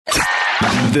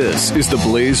This is the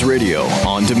Blaze Radio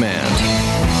on demand.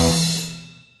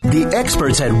 The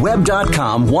experts at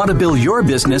Web.com want to build your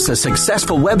business a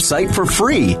successful website for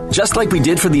free, just like we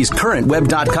did for these current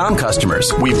Web.com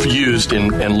customers. We've used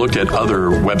and looked at other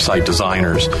website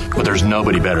designers, but there's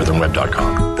nobody better than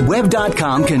Web.com.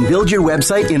 Web.com can build your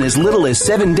website in as little as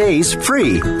 7 days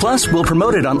free. Plus, we'll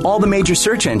promote it on all the major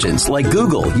search engines like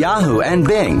Google, Yahoo, and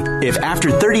Bing. If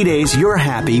after 30 days you're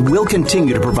happy, we'll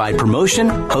continue to provide promotion,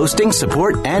 hosting,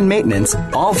 support, and maintenance,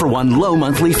 all for one low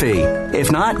monthly fee. If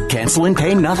not, cancel and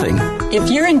pay nothing.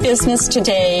 If you're in business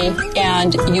today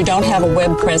and you don't have a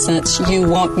web presence, you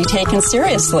won't be taken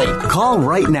seriously. Call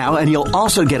right now and you'll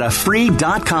also get a free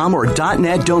 .com or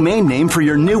 .net domain name for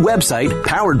your new website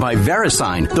powered by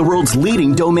VeriSign, the world's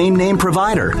leading domain name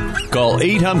provider. Call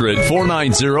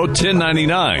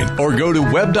 800-490-1099 or go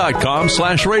to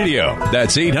web.com/radio.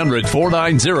 That's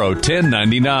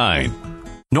 800-490-1099.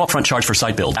 No upfront charge for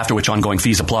site build, after which ongoing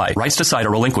fees apply. Rights to site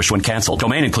are relinquished when canceled.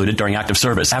 Domain included during active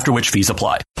service, after which fees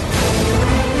apply.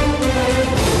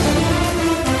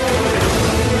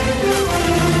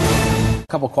 A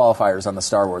couple qualifiers on the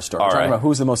Star Wars story. We're talking about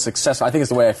who's the most successful. I think it's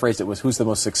the way I phrased it was who's the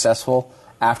most successful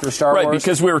after Star Wars. Right,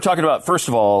 because we were talking about, first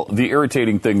of all, the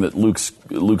irritating thing that Luke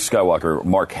Skywalker,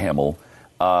 Mark Hamill,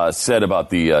 said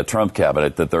about the Trump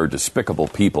cabinet, that they're despicable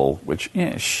people, which,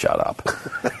 shut up.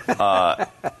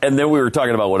 And then we were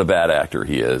talking about what a bad actor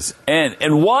he is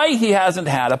and why he hasn't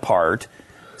had a part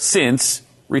since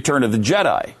Return of the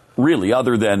Jedi, really,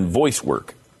 other than voice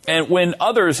work. And when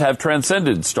others have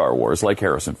transcended Star Wars, like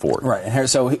Harrison Ford. Right. And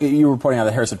so you were pointing out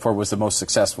that Harrison Ford was the most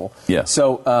successful. Yeah.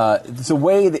 So the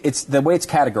way it's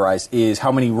categorized is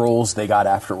how many roles they got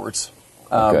afterwards.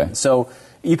 Okay. So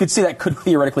you could see that could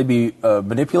theoretically be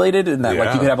manipulated, and that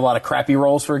like you could have a lot of crappy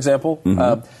roles, for example.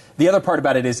 Mm-hmm. The other part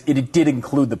about it is it did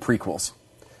include the prequels.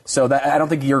 So that, I don't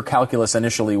think your calculus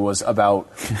initially was about,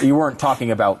 you weren't talking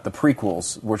about the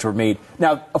prequels, which were made.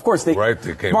 Now, of course,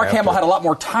 Mark Hamill had a lot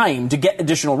more time to get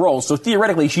additional roles, so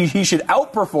theoretically he should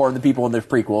outperform the people in the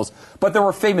prequels, but there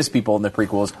were famous people in the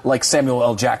prequels, like Samuel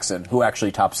L. Jackson, who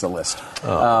actually tops the list.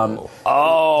 So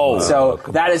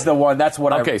that is the one, that's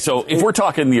what so if we're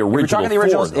talking the original, if we're talking the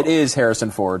originals, it is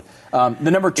Harrison Ford. The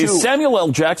number two. Is Samuel L.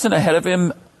 Jackson ahead of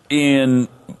him in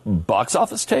box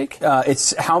office take?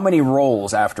 It's how many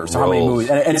roles after, so how many movies.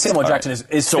 And Samuel L. Jackson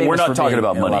is so we're not talking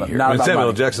about money here. Samuel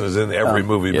L. Jackson is in every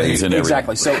movie. Yeah, he's in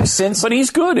exactly. Every. So but he's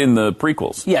good in the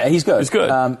prequels. Yeah, he's good. He's good.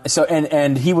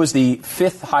 And he was the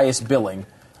fifth highest billing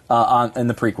in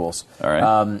the prequels. All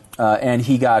right. And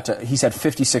he's had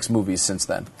 56 movies since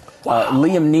then. Wow.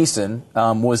 Liam Neeson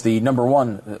was the number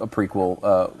one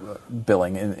prequel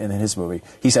billing in his movie.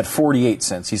 He's had 48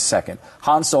 since. He's second.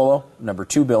 Han Solo, number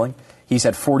 2 billing. He's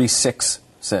had 46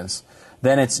 since.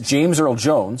 Then it's James Earl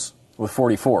Jones with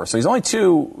 44. So he's only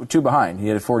two behind. He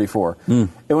had 44. Ewan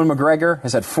McGregor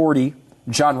has had 40.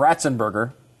 John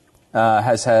Ratzenberger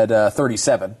has had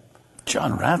 37.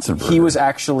 John Ratzenberger. He was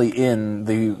actually in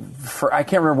I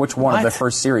can't remember which one of the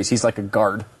first series. He's like a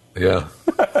guard. Yeah.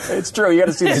 It's true. You got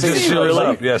to see the series.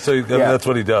 Really? Yeah, so that's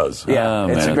what he does. Yeah,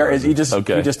 he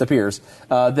just appears.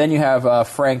 Then you have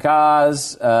Frank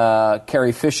Oz,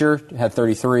 Carrie Fisher had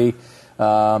 33.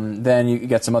 Then you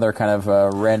get some other kind of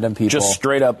random people. Just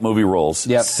straight up movie roles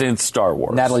since Star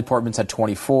Wars. Natalie Portman's had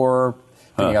 24.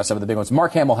 Then you got some of the big ones.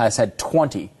 Mark Hamill has had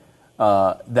 20.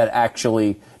 That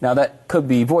actually, now that could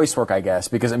be voice work, I guess,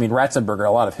 because, I mean, Ratzenberger,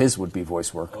 a lot of his would be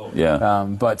voice work. Yeah.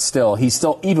 But still,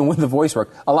 even with the voice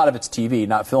work, a lot of it's TV,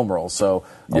 not film roles, so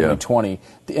only 20.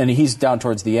 And he's down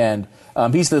towards the end.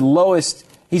 He's the lowest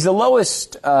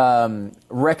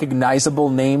recognizable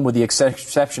name, with the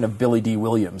exception of Billy D.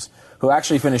 Williams, who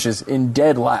actually finishes in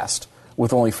dead last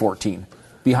with only 14,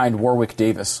 behind Warwick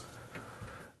Davis.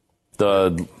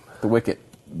 The Wicket.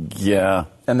 Yeah.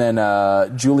 And then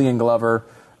Julian Glover,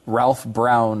 Ralph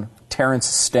Brown, Terrence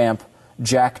Stamp,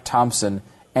 Jack Thompson,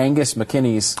 Angus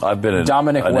McKinney's. I've been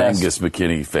Dominic an West. Angus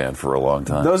McKinney fan for a long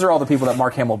time. Those are all the people that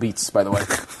Mark Hamill beats, by the way.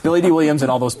 Billy D. Williams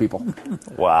and all those people.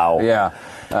 Wow.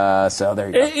 Yeah. So there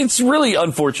you go. It's really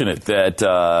unfortunate that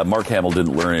Mark Hamill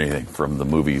didn't learn anything from the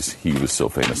movies he was so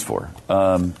famous for.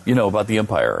 About the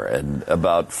Empire and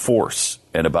about force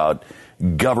and about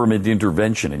government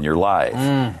intervention in your life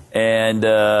and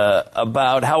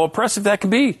about how oppressive that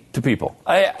can be to people.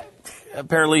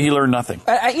 Apparently he learned nothing.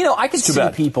 I can see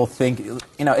people think,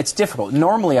 it's difficult.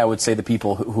 Normally I would say the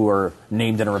people who are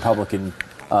named in a Republican,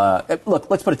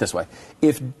 look, let's put it this way.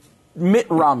 If Mitt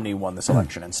Romney won this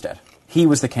election instead, he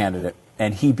was the candidate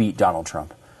and he beat Donald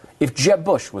Trump. If Jeb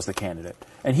Bush was the candidate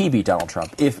and he beat Donald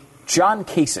Trump. If John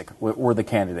Kasich were the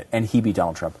candidate and he beat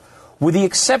Donald Trump. With the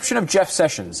exception of Jeff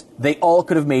Sessions, they all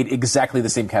could have made exactly the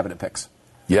same cabinet picks.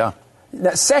 Yeah.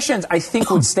 Now, Sessions, I think,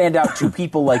 would stand out to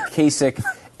people like Kasich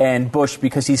and Bush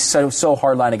because he's so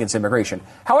hardline against immigration.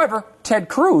 However, Ted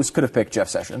Cruz could have picked Jeff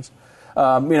Sessions.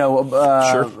 Sure.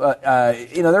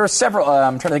 There are several.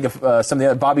 I'm trying to think of some of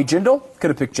the other. Bobby Jindal could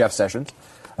have picked Jeff Sessions.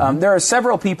 There are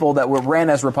several people that ran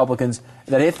as Republicans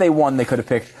that if they won, they could have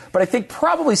picked. But I think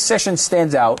probably Sessions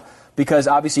stands out because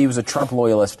obviously he was a Trump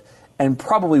loyalist and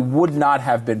probably would not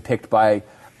have been picked by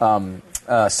some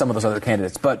of those other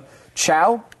candidates. But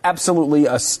Chao, absolutely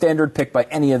a standard pick by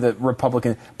any of the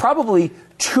Republicans. Probably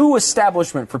too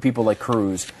establishment for people like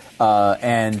Cruz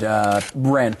and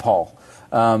Rand Paul.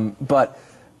 But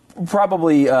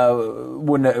probably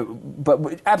wouldn't.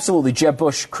 But absolutely, Jeb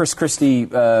Bush, Chris Christie,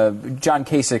 John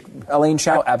Kasich, Elaine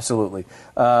Chao, absolutely.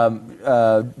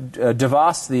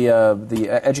 DeVos, the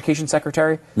education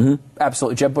secretary,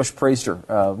 absolutely. Jeb Bush praised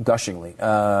her gushingly.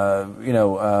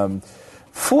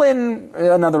 Flynn,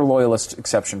 another loyalist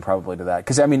exception probably to that.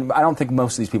 Because, I mean, I don't think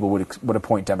most of these people would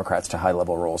appoint Democrats to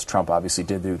high-level roles. Trump obviously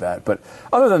did do that. But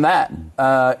other than that,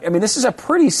 this is a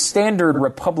pretty standard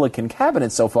Republican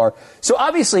cabinet so far. So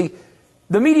obviously,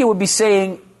 the media would be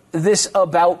saying this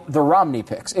about the Romney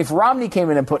picks. If Romney came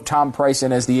in and put Tom Price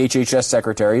in as the HHS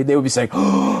secretary, they would be saying,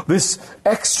 oh, this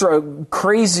extra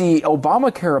crazy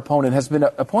Obamacare opponent has been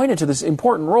appointed to this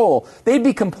important role. They'd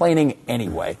be complaining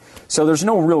anyway. So there's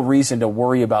no real reason to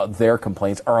worry about their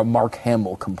complaints or a Mark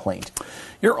Hamill complaint.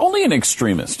 You're only an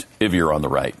extremist if you're on the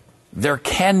right. There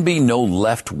can be no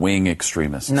left-wing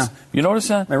extremists. No. You notice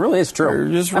that? It really is true. There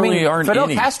just really aren't Fidel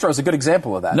any. Castro's a good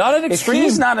example of that. Not an extreme. If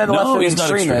he's not a left-wing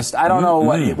extremist, I don't know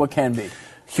what can be.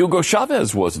 Hugo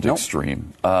Chavez wasn't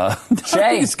extreme.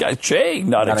 Che. Che,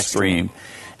 not extreme.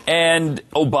 And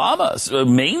Obama's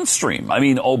mainstream. I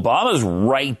mean, Obama's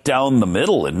right down the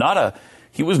middle and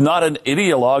he was not an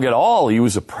ideologue at all. He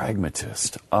was a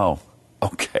pragmatist. Oh,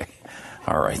 okay.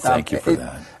 All right. Thank you for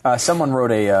that. Someone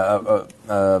wrote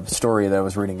a story that I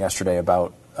was reading yesterday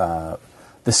about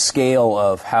the scale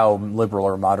of how liberal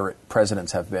or moderate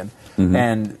presidents have been.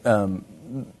 And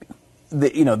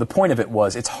the point of it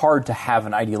was it's hard to have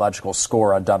an ideological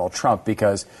score on Donald Trump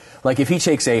because, like, if he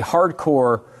takes a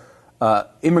hardcore,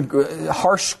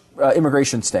 harsh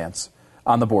immigration stance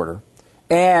on the border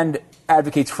and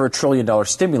advocates for $1 trillion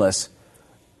stimulus,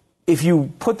 if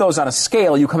you put those on a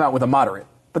scale, you come out with a moderate.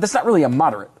 But that's not really a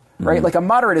moderate, right? Like a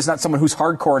moderate is not someone who's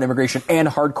hardcore on immigration and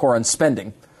hardcore on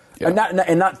spending, and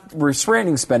not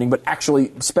restraining spending, but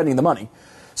actually spending the money.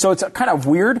 So it's kind of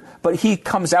weird, but he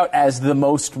comes out as the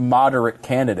most moderate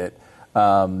candidate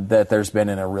that there's been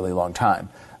in a really long time,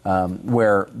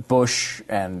 where Bush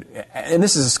and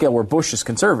this is a scale where Bush is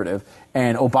conservative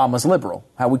and Obama's liberal,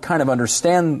 how we kind of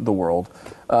understand the world.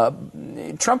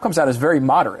 Trump comes out as very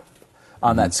moderate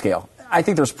on that scale. I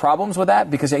think there's problems with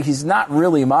that because he's not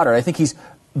really moderate. I think he's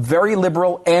very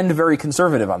liberal and very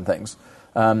conservative on things,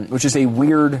 which is a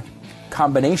weird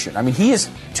combination. I mean, he is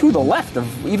to the left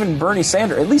of even Bernie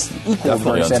Sanders, at least equal to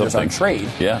Bernie Sanders on trade.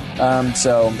 Yeah.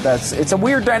 So it's a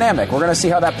weird dynamic. We're going to see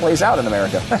how that plays out in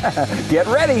America. Get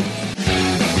ready.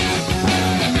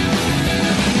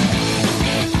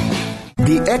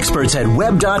 The experts at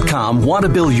Web.com want to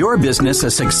build your business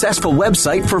a successful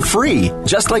website for free,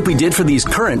 just like we did for these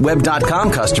current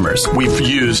Web.com customers. We've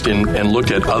used and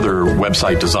looked at other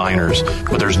website designers,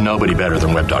 but there's nobody better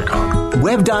than Web.com.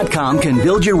 Web.com can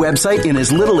build your website in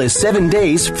as little as 7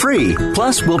 days free.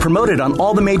 Plus, we'll promote it on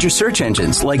all the major search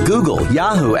engines like Google,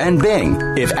 Yahoo, and Bing.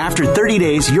 If after 30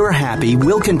 days you're happy,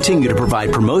 we'll continue to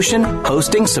provide promotion,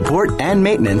 hosting, support, and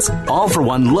maintenance, all for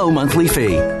one low monthly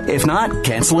fee. If not,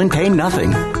 cancel and pay nothing.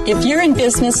 If you're in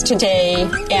business today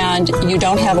and you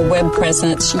don't have a web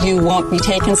presence, you won't be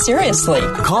taken seriously.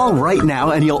 Call right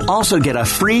now and you'll also get a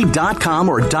free .com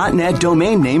or .net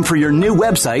domain name for your new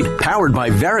website powered by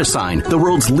VeriSign, the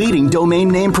world's leading domain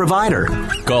name provider.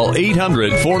 Call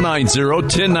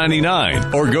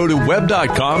 800-490-1099 or go to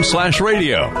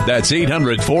web.com/radio. That's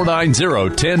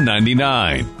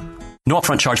 800-490-1099. No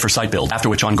upfront charge for site build, after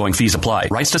which ongoing fees apply.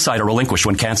 Rights to site are relinquished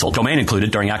when canceled. Domain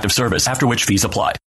included during active service, after which fees apply.